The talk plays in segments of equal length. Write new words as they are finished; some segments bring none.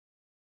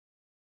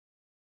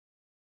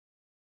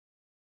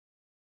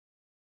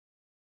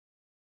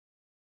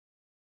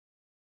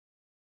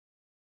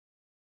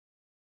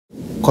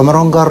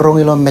Komarong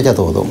garong ilo meja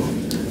todo.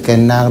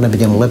 Kenang na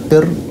bijang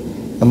lepir,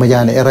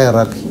 kemajan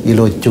ererak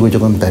ilo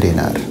cukup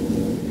perinar.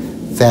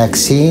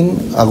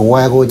 Vaksin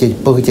agwago jadi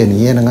pegjen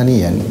yen dengan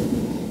yen.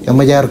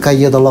 Kemajar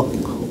kaya dolok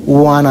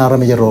uana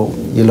ramejero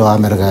ilo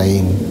Amerika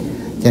in.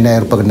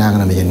 Jener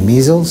pegnang na bijang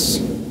measles,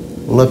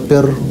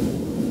 lepir,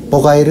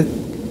 pokair,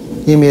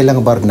 imelang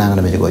barnang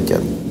na bijang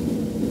gojan.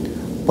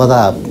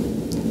 Padahal,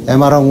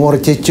 emarang war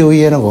cicu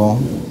yen go,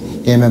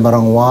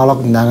 emarang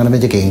walak nang na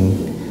bijang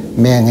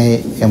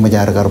mengai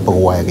emajar kar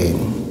pegwagin.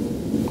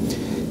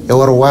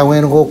 Ewar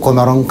wawen go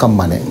komarong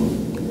kamane,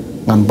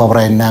 ngan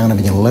babrai nang na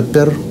bijang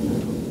lepir.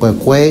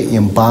 Kue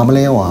yang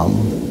pamle wam,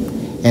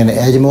 en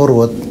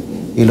ejmorot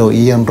ilo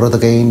ian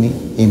rotakain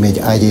image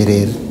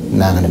ajirir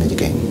nangan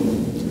image.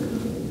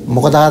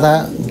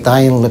 Mukadada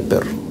tain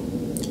lepir.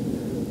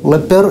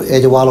 Lepir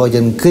ejwalo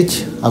jen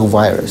kich ag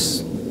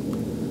virus.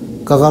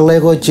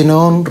 Kakalego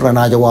chinon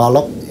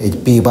ranajawalok ej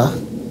piba,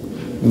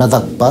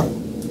 metakpar,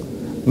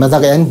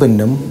 metak eng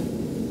bendem,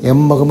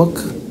 magamuk,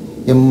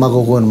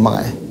 magukun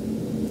mae.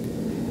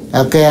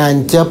 Ake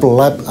ancap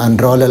lep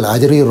androlel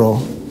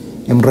ajriro.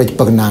 Imraj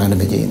pagnangan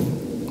majin.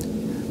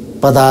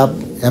 Padap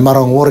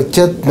emarong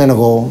worchet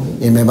menago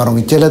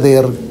emarong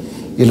chelader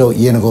ilo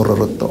yenago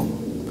rotto.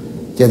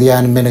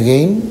 Jadian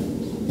menagain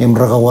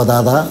imraga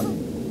wadada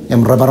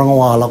imrabarong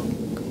walak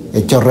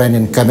echorren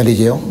in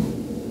kamelijeo.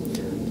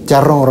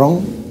 Charrong rong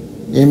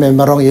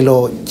emarong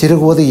ilo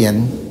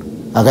chirigwadian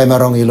aga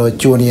emarong ilo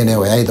chunian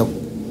ewaidok.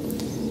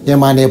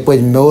 Yamane pues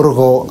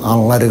meurgo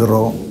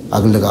anlarigro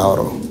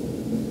aglegaro.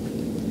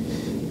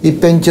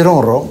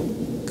 Ipenchirong ro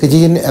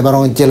Kejin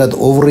emarong jelat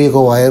ovary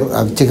ko wire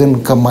ag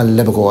chicken kamal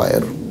leb ko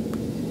wire.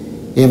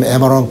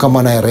 Emarong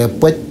kamanay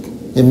repot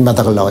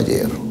matak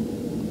lawajer.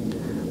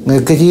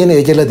 Ngai kejin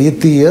jelat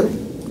itir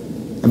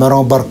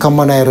emarong bar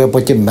kamanay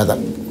repot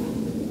matak.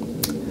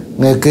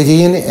 Ngai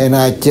kejin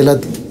ena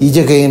jelat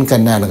ijegain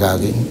kanan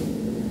gagi.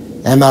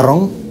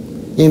 Emarong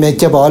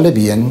mecha bawale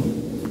bian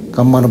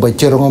kaman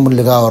bacerong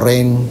ligaw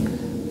rain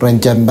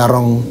rancam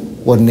marong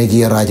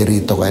wonneji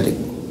rajari to kali.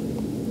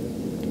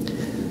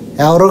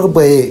 Aurok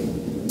bay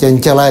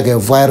Cencala ke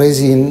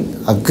virus in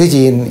a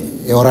gajin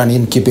orang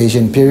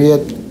incubation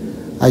period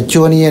a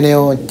cuani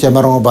eneo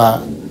camarong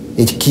ba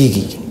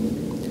kiki.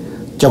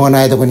 Jangan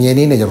naik tu kan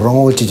ini ni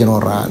rongol cincin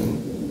orang.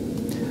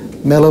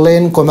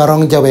 Melalen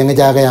komarong jawa yang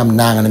jaga yang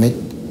nangan mit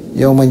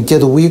yang mencet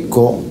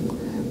wiko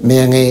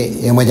mengenai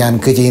yang majan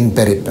gajin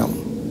peripam.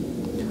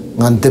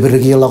 Ngan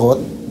tebergi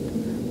lagot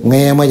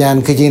ngai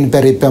majan gajin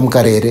peripam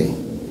karere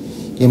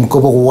im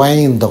kubuk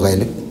wine to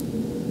kailik.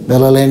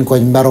 Melalen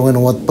komarong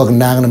wat pag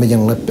nangan mit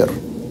yang lepir.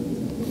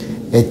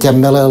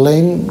 Ecamela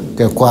lain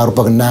ke kuar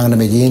pagnang na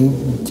majin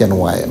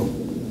janwayo.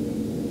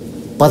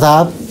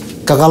 Padahal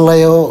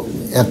kakalayo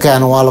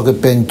ekan walo ke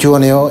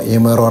pensionio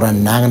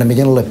yemeroran nang na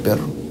majin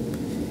lepir.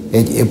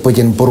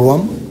 Epojin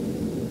purwam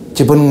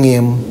cipun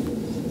ngim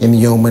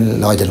yomen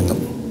lajal ngam.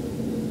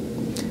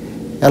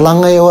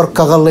 Elangay or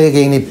kakalay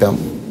ke ini pem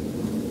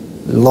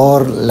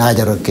lor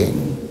lajar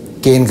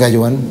ken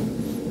kajuan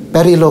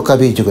perilo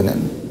kabi juganan.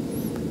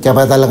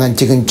 Capatalangan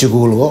chicken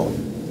chugulgo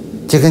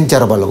chicken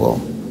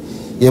charabalgo.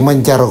 Yang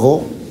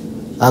mencargo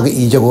ag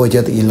ijago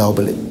jat ilau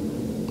beli.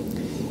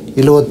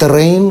 Ilo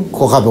terrain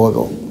ko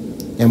kabogo.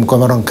 Yang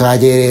komarong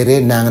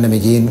kajere nang na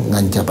majin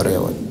nganca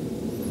parewat.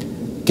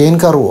 Ken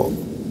karuo.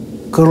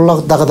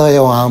 Kurlak takata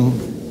yawam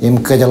yang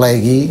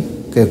kajalagi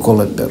ke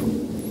kolektor.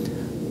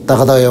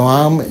 Takata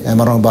yawam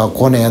emarong ba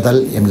kone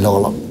adal yang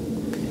lolok.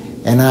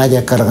 Ena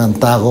aja karangan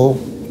tago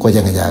ko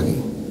jangajagi.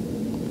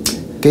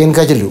 Ken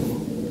kajalu.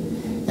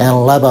 En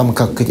labam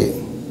kakje.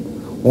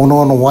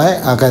 Unon wae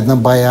akat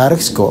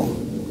nambayarix ko.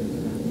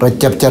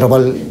 Recap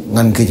carabal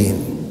ngan kejin.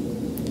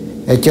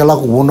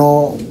 Ecalak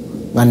uno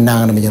ngan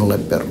nangan majang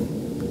lepir.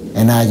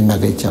 Enaj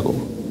magai cago.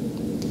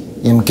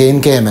 Im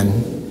kain kemen.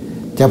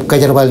 Cap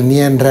kacarabal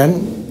nian ran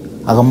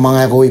agam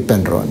mangai ko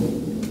ipen ron.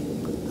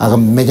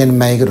 Agam mejan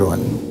maig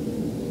ron.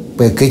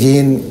 Pe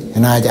kejin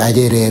enaj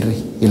ajerer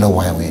ilo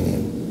wayang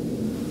ini.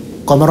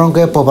 Komarong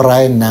ke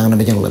paparai nangan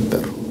majang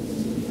lepir.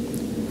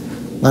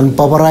 Ngan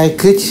paparai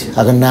kej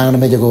agam nangan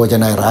majago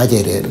janai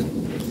rajerer.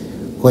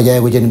 Ko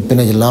jaya ko jen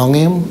pinaj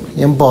longim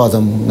yang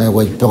bottom ngai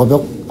ko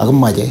pokok agam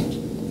maje.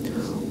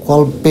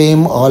 Kol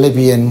pem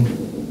olivian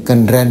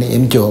kan ren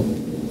im job.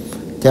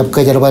 Jab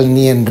kajalbal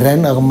nian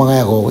ren agam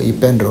mangai ko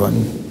ipen ron.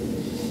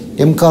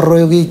 Im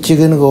karroy ki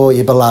chicken ko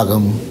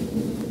ipalagam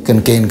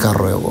kan kain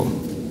karroy ko.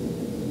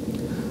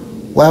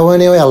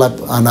 Wawan yo alap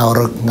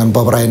anaur ngan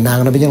paprai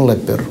nang na bijang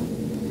lepir.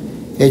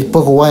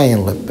 Pok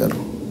wain lepir.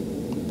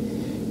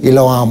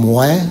 Ilo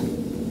amwae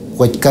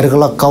ko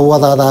kargala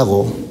kawada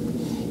dago.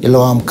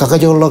 Ilo am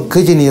kakajolo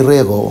kejini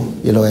rego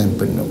ilo en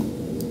penuh.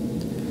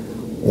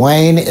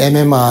 Wine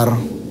MMR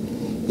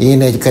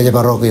ini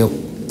kajabarok yuk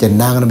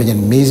jenang namanya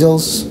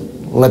measles,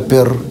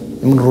 lepir,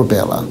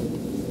 rubella.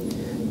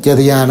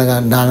 Jadi yang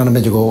nangan namanya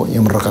juga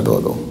yang mereka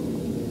bodoh.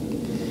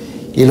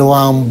 Ilo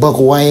am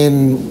bak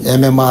wine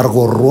MMR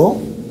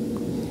goro,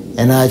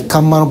 ena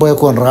kamar boy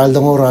kon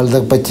raldang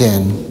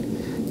pacen,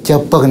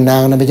 cepak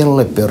nangan namanya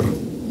lepir.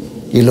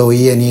 Ilo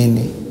ini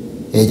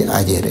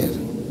ajerer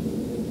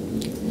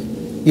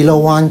ilo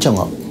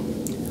wancangok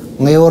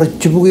ngayor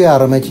chubugi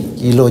arame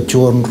ilo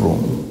chon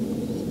room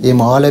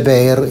imale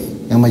bear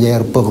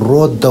emajer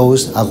pagro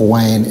dos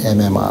akwain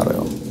MMR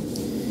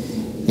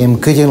im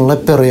kijin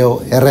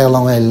leperio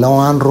erelong e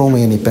lawan room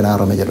ini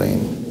penarame jerain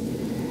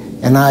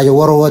ena yo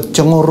waro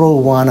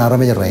changoro wan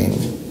arame jerain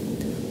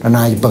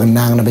ana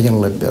pagnang na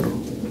bejeng leper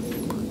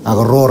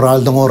agro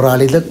ral dongo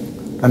ralilek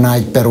ana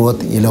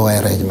perwot ilo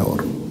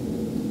arrangement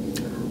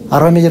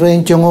arame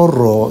jerain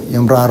changoro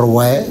imrar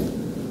wae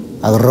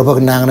agro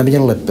pagnang na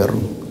bejeng leper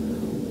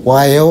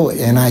wayo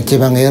ena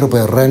chibang er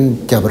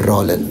peren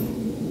chabrolel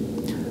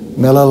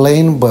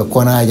melalain ba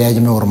kona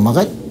jajme or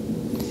magat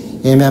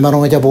eme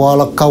marong ja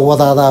boala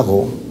kawada da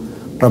ko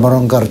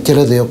ramarong gar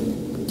chile de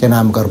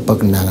janam gar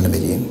pagnang na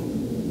bejin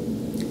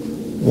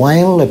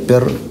wain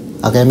leper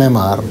agame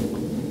mar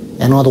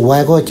enot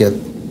wai ko chet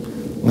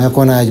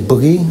ngakona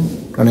bugi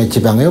rane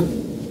chibang yo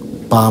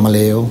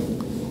pamaleo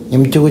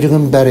im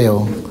chugujugum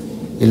bereo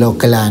ilo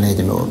kalane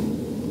jno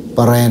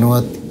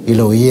parenot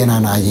ilo yena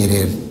na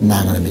jire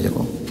nangana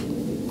bejko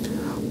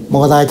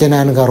moda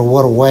chenan gar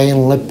war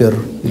wain leper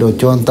ilo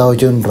chon tau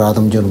chon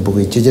radam jon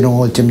bugi chijino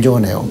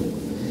chimjoneo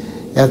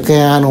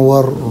yakan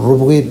war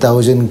rubugi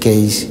 1000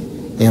 case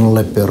in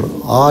leper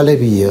all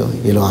of you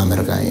ilo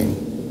american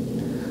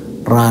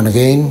ran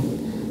again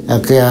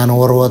yakan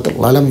war wat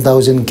lalam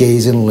 1000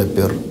 case in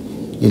leper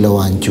ilo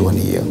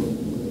anchuania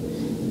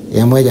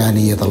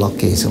yamajani yatala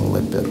case in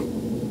leper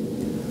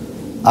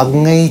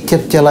agngai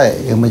chepchala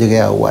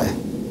yamajaga awai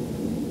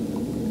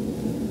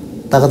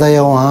takada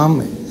yawam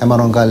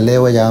emarong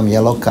kalewa jam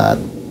yellow card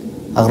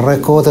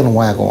agrekot and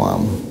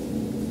wagwam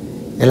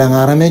ilang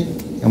aramik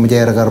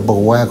yamajar gar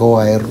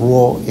bagwago ay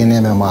ruo in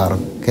MMR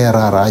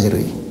kera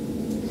rajri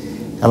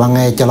ilang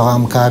ay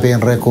chalakam kapi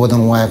and rekot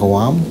and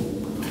wagwam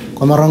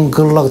kumarang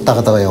gulak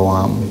takada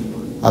yawam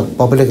ag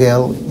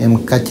publical im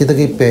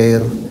kachitagi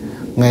pair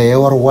ngay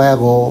war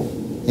wago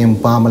im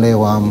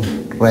pamalewam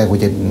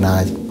rekujit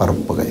na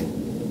parpagay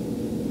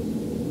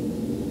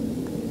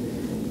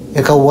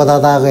ikaw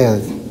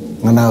wadadagay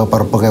ngana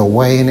parpagai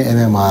wain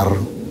MMR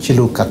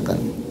chilukatan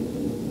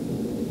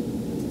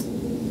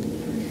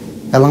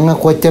alanga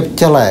ko cep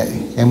chalai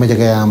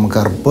emajaga am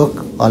garbuk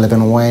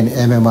olepen wain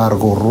MMR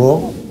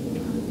goro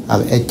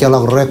ag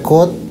echalok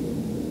record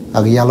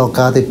ag yalo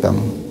katipam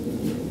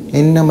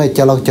inna me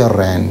chalok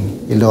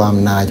choren ilo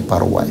am naj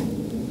parwai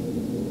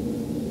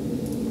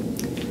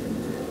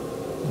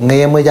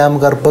ngay emajam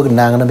garbuk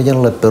nang na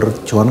bijang leper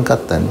chuan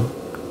katan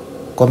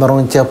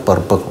komarong cep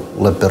parpuk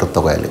leper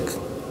togalik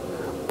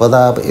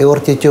pada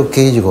eor cicu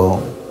kejo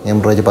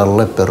yang berjabar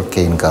leper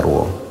kain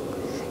karwo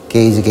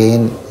kejo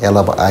kain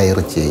elap air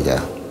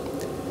cija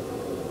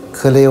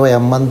kelewa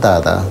yang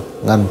mantada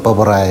ngan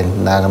paberai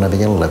nang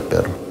nabi yang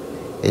leper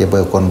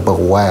ebe kon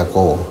pakwaya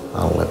ko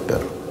ang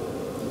leper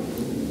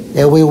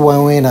ewe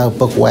wawe na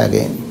pakwaya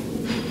kain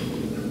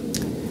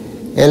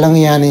elang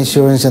yan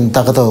insurance ang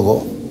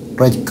takatogo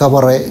raj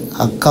kabare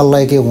akal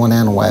lagi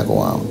wanan waya ko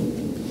am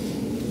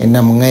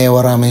inam ngay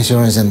waram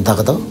insurance ang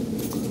takato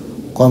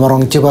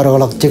komarong cibar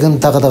golak chicken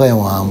takata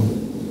wam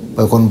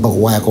pakon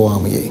pakwai ko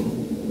am ye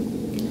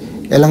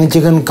elang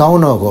chicken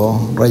kauno ko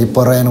raj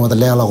paren wat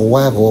lela ko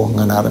wa ko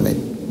nganarme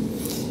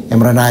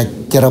emrana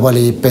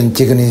cerabali pen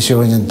chicken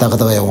insurance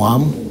takata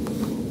wam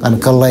kan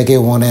kallai ke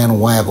wonen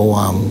wa ko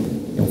wam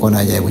im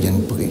kona jay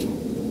bujen pugi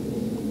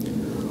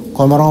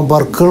komarong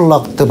bar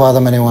kullak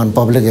tebada mane wan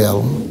public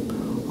el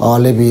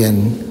olivian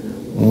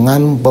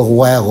ngan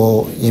pakwai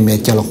ko ime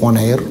chal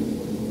konair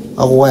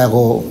agwa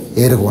ko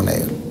er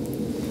konair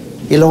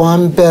ilo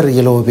amper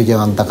ilo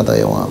bijangan takata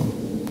yawam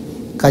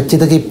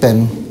kacita ki pen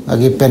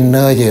agi pen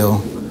najo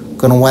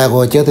kon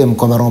wago chetem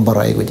komarong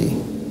barai guji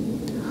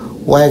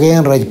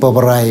wagen raj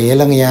pabarai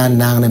elang yan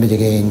nang na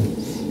bijagen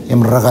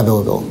em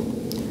rakabogo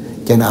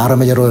jen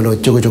arama jaro lo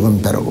chugo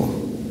pergo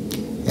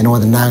eno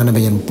wad nang na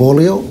bijan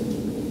polio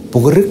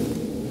pugurik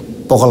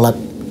pokolap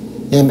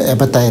em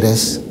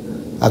hepatitis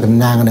ag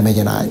nang na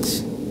bijan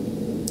aj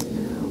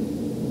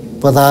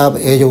pada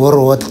ejo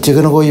woro wat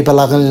chicken go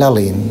ipalakan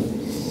lalin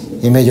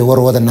image war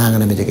nang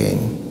na mijagain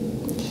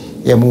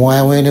yam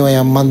wawe ni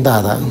yam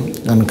mandada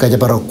an kaja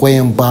para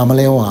kwem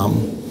pamale wam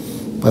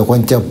pa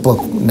koncha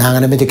pok nang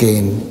na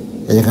mijagain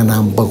ya kan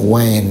nam pok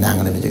wain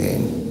nang na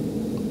mijagain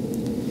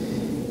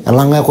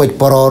alanga ko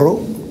pororo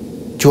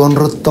chon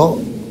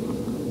rutto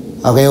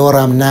age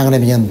oram nang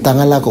na mijan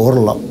tangala ko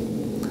orlo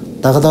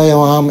takata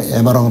yam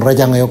emarong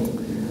rajang yok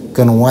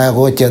kan wa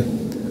go chet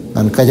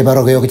an kaja para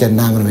ko yok chet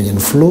nang na mijan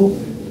flu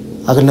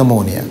ag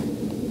pneumonia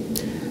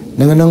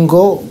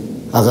nengenengko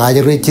aga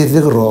ajar recit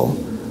dikro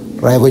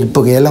rai ko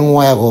pegelang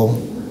wago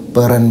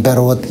peran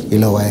perwot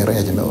ilo wair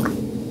ajmeur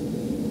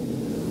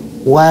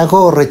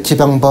wago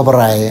recipang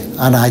paparai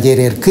ana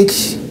ajarir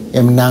kich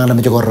em nang na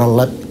mejor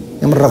ralat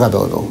em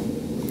ragabodo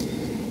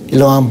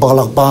ilo am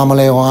paglak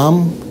pamale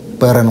wam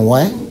peran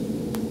wai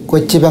ko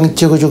cipang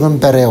cukujukan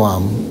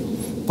perewam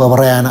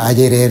paparai ana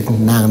ajarir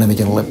nang na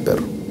mejor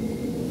leper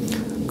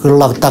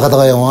kulak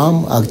takata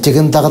wam ag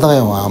chicken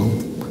takata wam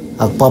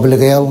ag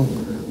public el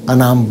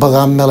anam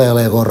bagam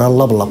melele ko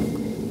rallab lap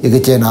ike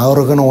chen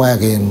aur kan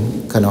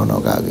wagin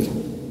kanono gagi